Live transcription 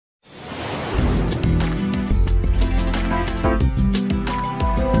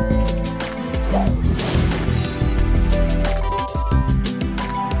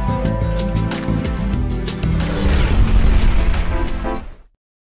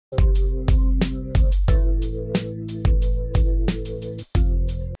What's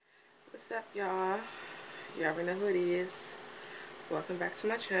up, y'all? You already know who it is. Welcome back to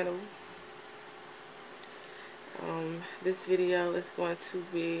my channel. This video is going to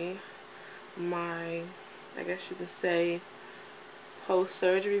be my, I guess you can say,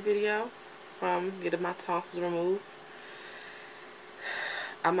 post-surgery video from getting my tonsils removed.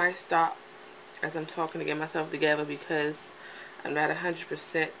 I might stop as I'm talking to get myself together because I'm not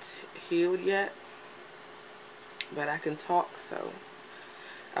 100% healed yet, but I can talk, so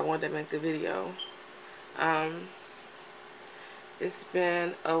I wanted to make the video. It's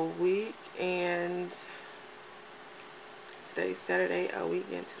been a week and today's Saturday, a week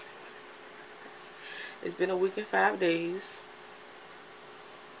and it's been a week and 5 days,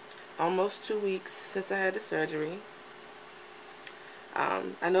 almost 2 weeks since I had the surgery.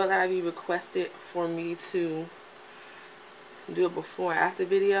 I know a lot of you requested for me to do a before and after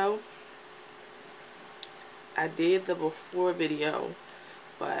video. I did the before video,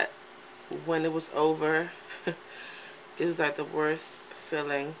 but when it was over, it was like the worst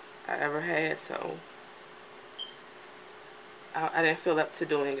feeling I ever had, so I didn't feel up to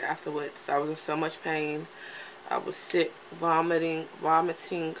doing it afterwards. I was in so much pain. I was sick, vomiting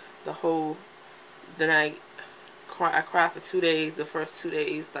the whole night. I cried for 2 days, the first 2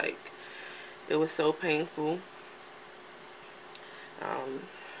 days, like, it was so painful.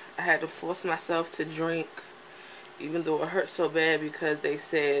 I had to force myself to drink, even though it hurt so bad, because they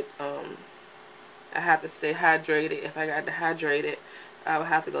said I have to stay hydrated. If I got dehydrated, I would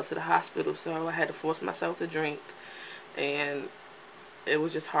have to go to the hospital, so I had to force myself to drink, and it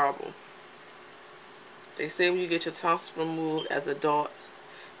was just horrible. They say when you get your tonsils removed as an adult,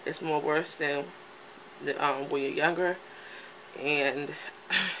 it's more worse than when you're younger, and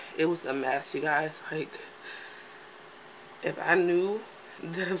it was a mess, you guys. Like, if I knew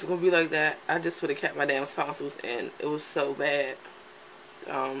that it was gonna be like that, I just would have kept my damn tonsils, and it was so bad.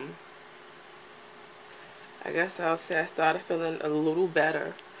 I guess I'll say I started feeling a little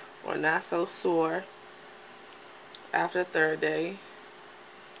better, or not so sore, after the 3rd day.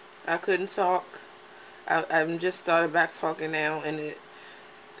 I couldn't talk. I'm just started back talking now, and it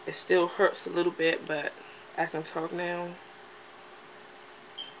still hurts a little bit, but I can talk now.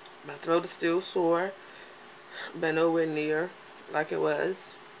 My throat is still sore, but nowhere near like it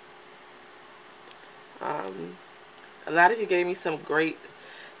was. A lot of you gave me some great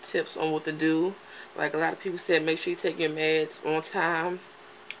tips on what to do. Like, a lot of people said, make sure you take your meds on time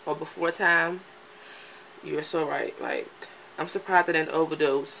or before time. You're so right. Like, I'm surprised I didn't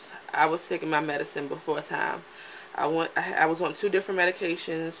overdose. I was taking my medicine before time. I was on 2 different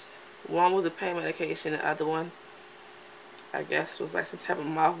medications. One was a pain medication, the other one, I guess, was like some type of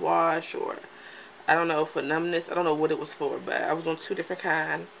mouthwash, or I don't know, for numbness. I don't know what it was for, but I was on 2 different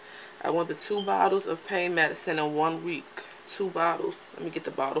kinds. I wanted 2 bottles of pain medicine in 1 week. 2 bottles. Let me get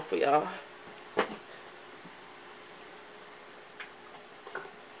the bottle for y'all.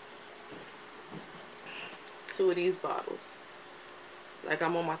 2 of these bottles. Like,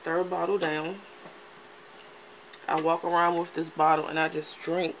 I'm on my 3rd bottle down. I walk around with this bottle and I just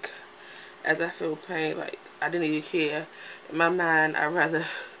drink as I feel pain. Like, I didn't even care. In my mind, I'd rather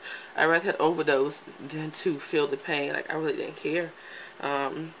had overdose than to feel the pain. Like, I really didn't care.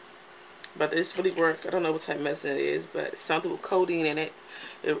 But it's really worked. I don't know what type of medicine it is, but something with codeine in it.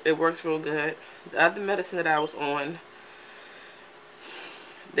 It works real good. The other medicine that I was on,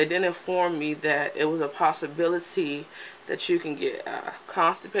 they didn't inform me that it was a possibility that you can get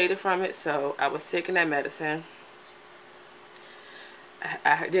constipated from it, so I was taking that medicine.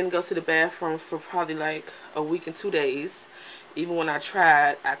 I didn't go to the bathroom for probably like a week and 2 days. Even when I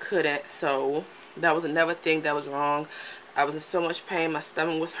tried, I couldn't, so that was another thing that was wrong. I was in so much pain, my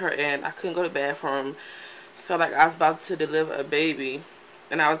stomach was hurting, I couldn't go to the bathroom. Felt like I was about to deliver a baby,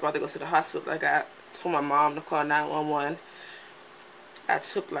 and I was about to go to the hospital. Like, I told my mom to call 911. I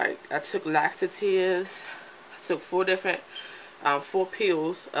took laxatives. I took 4 different 4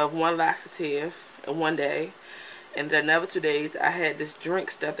 pills of 1 laxative in 1 day, and then another 2 days I had this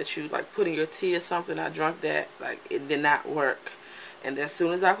drink stuff that you like put in your tea or something. I drank that. Like, it did not work. And as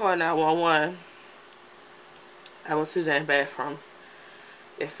soon as I called 911, I went to the bathroom.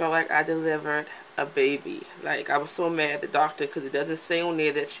 It felt like I delivered a baby. Like, I was so mad at the doctor because it doesn't say on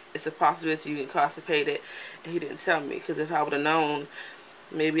there that it's a possibility you get constipated, and he didn't tell me. Because if I would have known,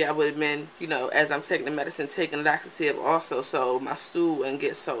 maybe I would have been, you know, as I'm taking the medicine, taking laxative also, so my stool wouldn't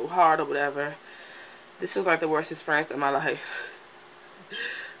get so hard or whatever. This is like the worst experience of my life.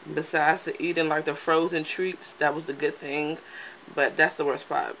 Besides the eating like the frozen treats, that was the good thing, but that's the worst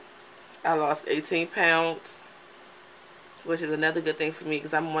part. I lost 18 pounds. which is another good thing for me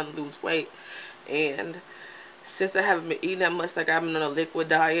because I'm wanting to lose weight. And since I haven't been eating that much, like I've been on a liquid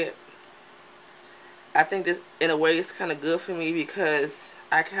diet, I think this in a way is kind of good for me because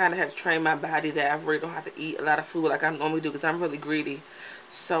I kind of have trained my body that I really don't have to eat a lot of food like I normally do because I'm really greedy.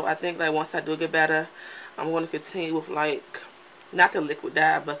 So I think like once I do get better, I'm going to continue with like, not the liquid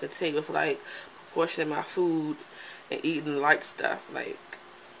diet, but continue with like proportioning my foods and eating light stuff, like,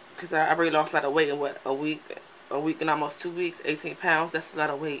 because I already lost a lot of weight in what, a week and almost 2 weeks, 18 pounds. That's a lot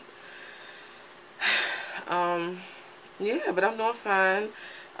of weight. Yeah, but I'm doing fine.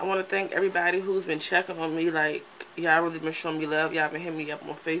 I want to thank everybody who's been checking on me. Like, y'all really been showing me love. Y'all been hitting me up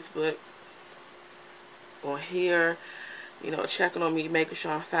on Facebook, on here, you know, checking on me, making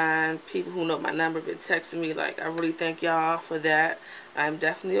sure I'm fine. People who know my number been texting me. Like, I really thank y'all for that. I'm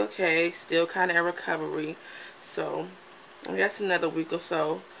definitely okay. Still kind of in recovery. So, I guess another week or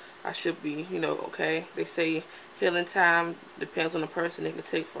so, I should be, you know, okay. They say healing time depends on the person. It can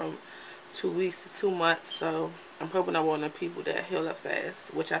take from 2 weeks to 2 months. So, I'm hoping I'm one of the people that heal up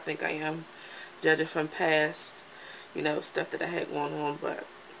fast, which I think I am, judging from past, you know, stuff that I had going on. But,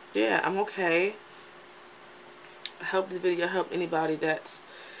 yeah, I'm okay. I hope this video helped anybody that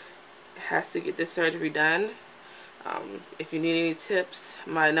has to get this surgery done. If you need any tips,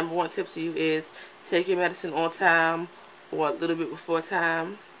 my #1 tip to you is take your medicine on time or a little bit before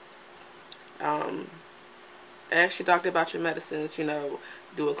time. Ask your doctor about your medicines, you know,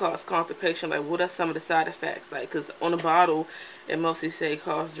 do a consultation, like what are some of the side effects, like, because on the bottle it mostly say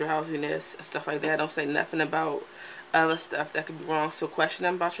cause drowsiness and stuff like that. Don't say nothing about other stuff that could be wrong. So question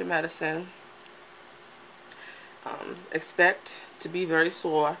them about your medicine. Expect to be very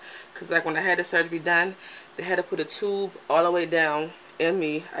sore, because like when I had the surgery done, they had to put a tube all the way down in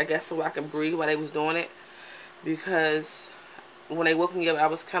me, I guess, so I can breathe while they was doing it, because when they woke me up, I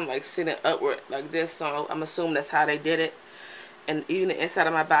was kind of like sitting upward like this, so I'm assuming that's how they did it. And even the inside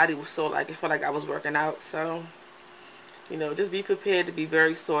of my body was so, like, it felt like I was working out. So, you know, just be prepared to be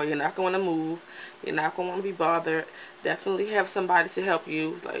very sore. You're not going to move. You're not going to want to be bothered. Definitely have somebody to help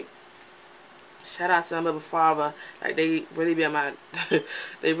you. Like, shout out to my mother and father. Like, they really been my,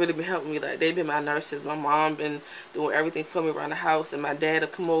 they really been helping me. Like, they've been my nurses. My mom been doing everything for me around the house. And my dad will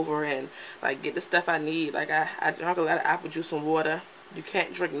come over and, like, get the stuff I need. Like, I drank a lot of apple juice and water. You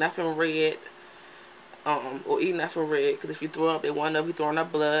can't drink nothing red. Or eat nothing red, because if you throw up, they want to know if you're throwing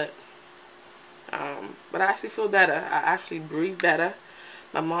up blood. But I actually feel better. I actually breathe better.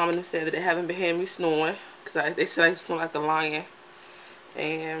 My mom and them said that they haven't been hearing me snoring, because they said I snore like a lion.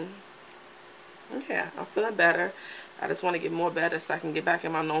 And yeah, I'm feeling better. I just want to get more better so I can get back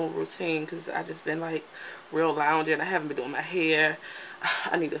in my normal routine, because I just been like real lounging. I haven't been doing my hair.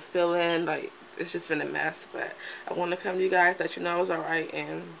 I need to fill in. Like, it's just been a mess. But I want to come to you guys, let you know I was alright,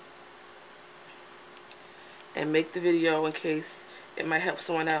 and make the video in case it might help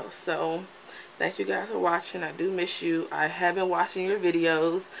someone else. So thank you guys for watching. I do miss you. I have been watching your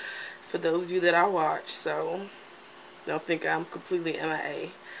videos, for those of you that I watch, so don't think I'm completely MIA.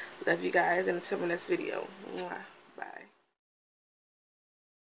 Love you guys, and until my next video. Mwah. Bye.